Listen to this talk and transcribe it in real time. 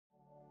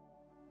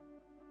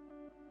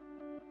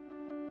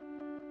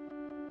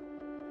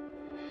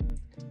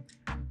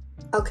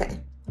Okay,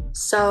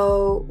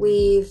 so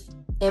we've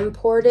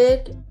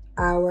imported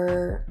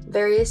our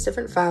various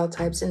different file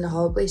types into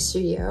HoloPlay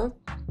Studio.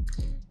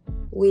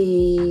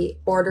 We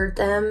ordered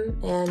them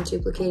and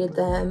duplicated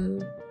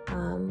them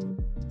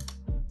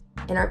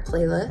in our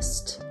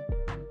playlist.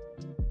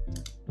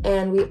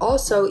 And we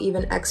also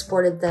even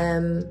exported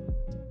them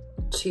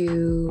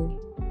to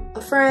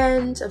a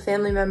friend, a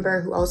family member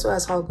who also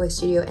has HoloPlay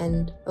Studio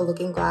and a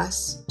looking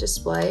glass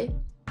display.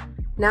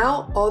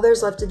 Now, all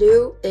there's left to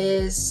do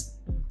is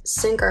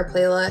sync our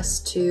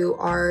playlist to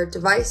our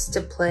device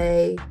to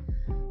play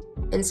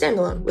in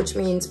Standalone, which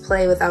means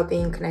play without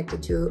being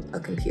connected to a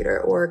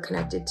computer or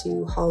connected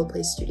to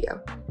HoloPlay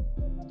Studio.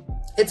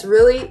 It's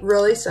really,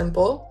 really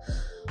simple.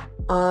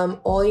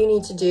 All you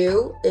need to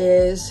do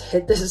is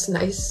hit this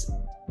nice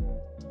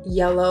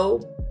yellow,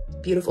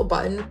 beautiful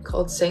button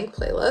called Sync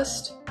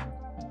Playlist.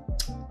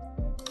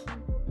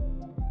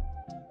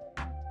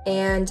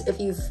 And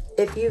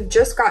if you've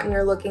just gotten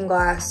your looking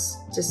glass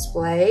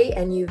display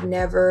and you've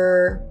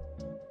never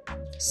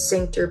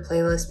synced your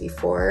playlist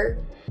before,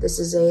 this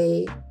is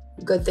a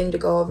good thing to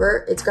go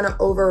over. It's going to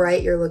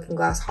overwrite your looking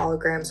glass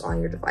holograms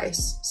on your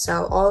device.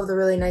 So all of the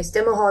really nice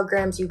demo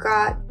holograms you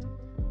got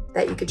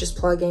that you could just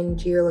plug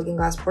into your looking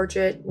glass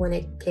portrait when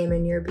it came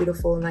in your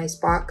beautiful, nice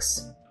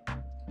box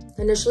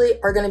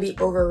initially are going to be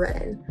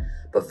overwritten.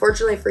 But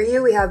fortunately for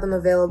you, we have them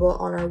available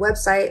on our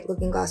website,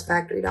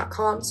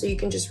 lookingglassfactory.com, so you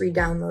can just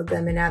re-download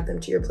them and add them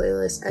to your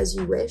playlist as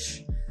you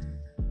wish.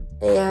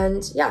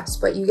 And yes,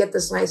 but you get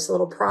this nice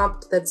little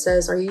prompt that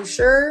says, are you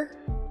sure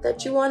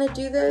that you want to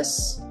do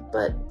this?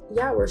 But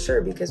yeah, we're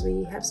sure because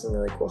we have some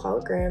really cool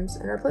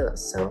holograms in our playlist,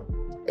 so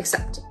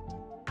accept.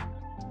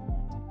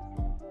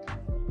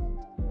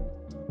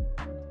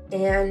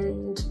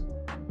 And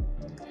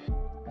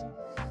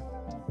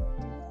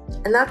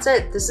that's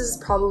it. This is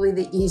probably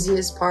the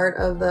easiest part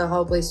of the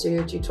HoloPlay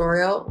Studio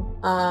tutorial,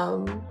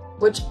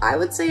 which I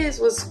would say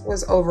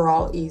was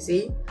overall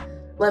easy.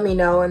 Let me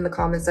know in the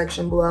comment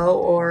section below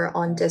or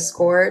on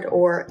Discord,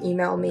 or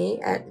email me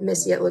at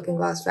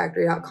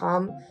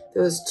missy@lookingglassfactory.com if it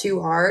was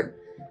too hard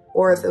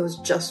or if it was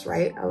just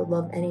right. I would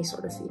love any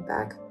sort of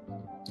feedback.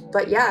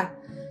 But yeah.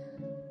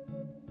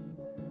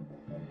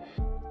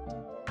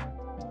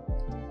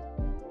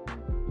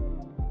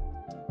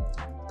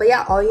 But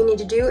yeah, all you need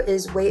to do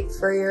is wait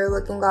for your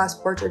looking glass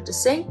portrait to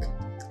sync,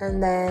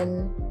 and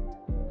then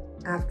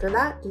after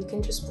that, you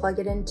can just plug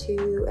it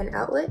into an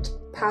outlet,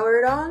 power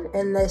it on,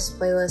 and this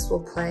playlist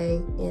will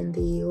play in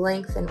the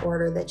length and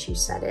order that you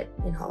set it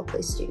in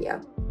HoloPlay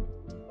Studio.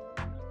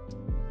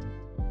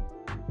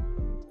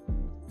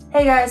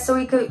 Hey guys, so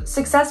we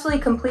successfully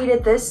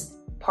completed this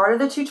part of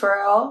the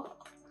tutorial.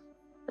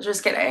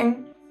 Just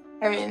kidding.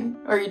 I mean,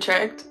 are you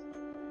tricked?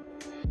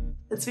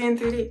 It's me in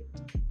 3D.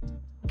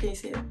 Can you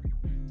see it?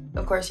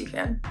 Of course you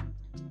can.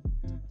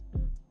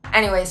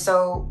 Anyway,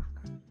 so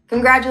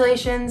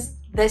congratulations.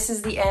 This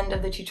is the end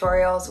of the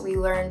tutorials. We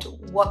learned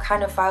what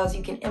kind of files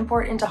you can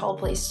import into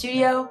HoloPlay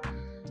Studio,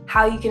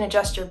 how you can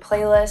adjust your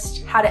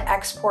playlist, how to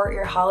export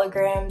your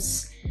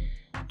holograms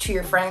to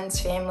your friends,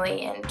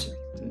 family, and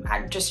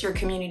just your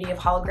community of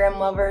hologram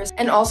lovers,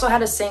 and also how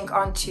to sync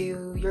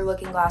onto your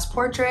looking glass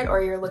portrait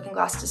or your looking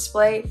glass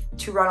display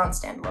to run on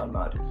standalone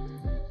mode.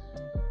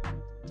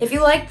 If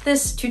you liked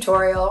this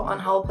tutorial on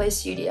HoloPlay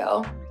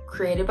Studio,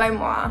 created by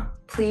moi,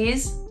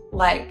 please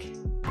like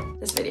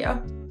this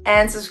video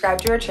and subscribe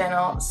to our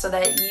channel so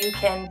that you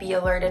can be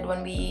alerted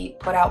when we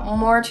put out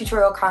more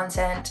tutorial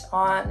content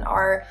on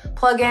our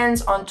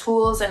plugins, on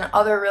tools, and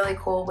other really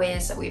cool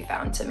ways that we've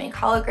found to make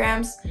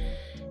holograms.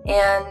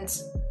 And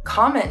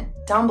comment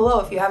down below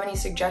if you have any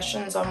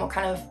suggestions on what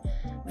kind of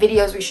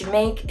videos we should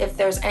make. If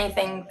there's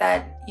anything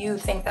that you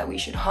think that we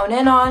should hone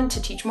in on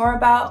to teach more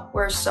about,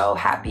 we're so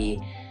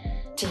happy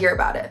to hear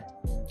about it.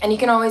 And you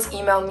can always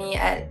email me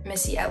at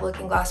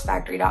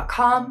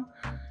missy@lookingglassfactory.com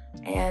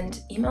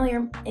and email me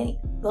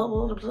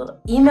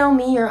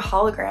your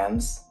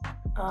holograms.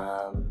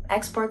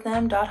 Export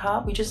them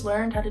 .hop. We just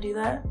learned how to do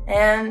that,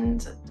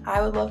 and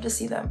I would love to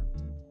see them.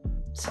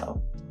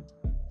 So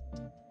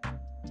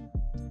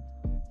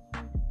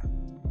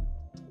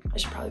I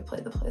should probably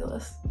play the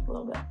playlist a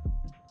little bit.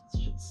 It's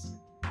just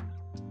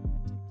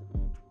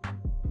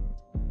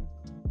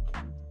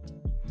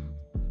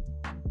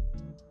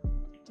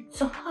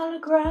it's a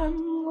hologram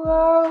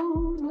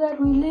world that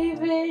we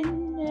live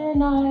in,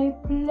 and I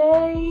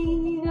play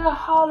the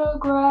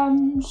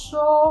hologram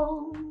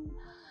song.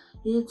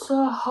 It's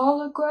a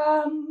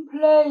hologram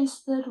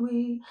place that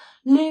we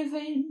live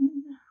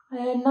in,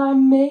 and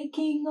I'm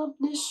making up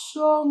this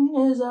song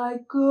as I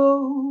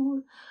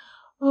go.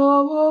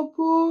 Oh,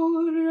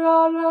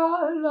 la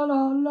la la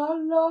la la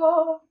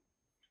la.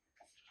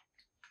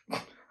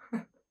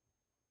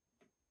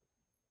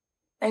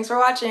 Thanks for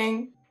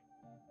watching.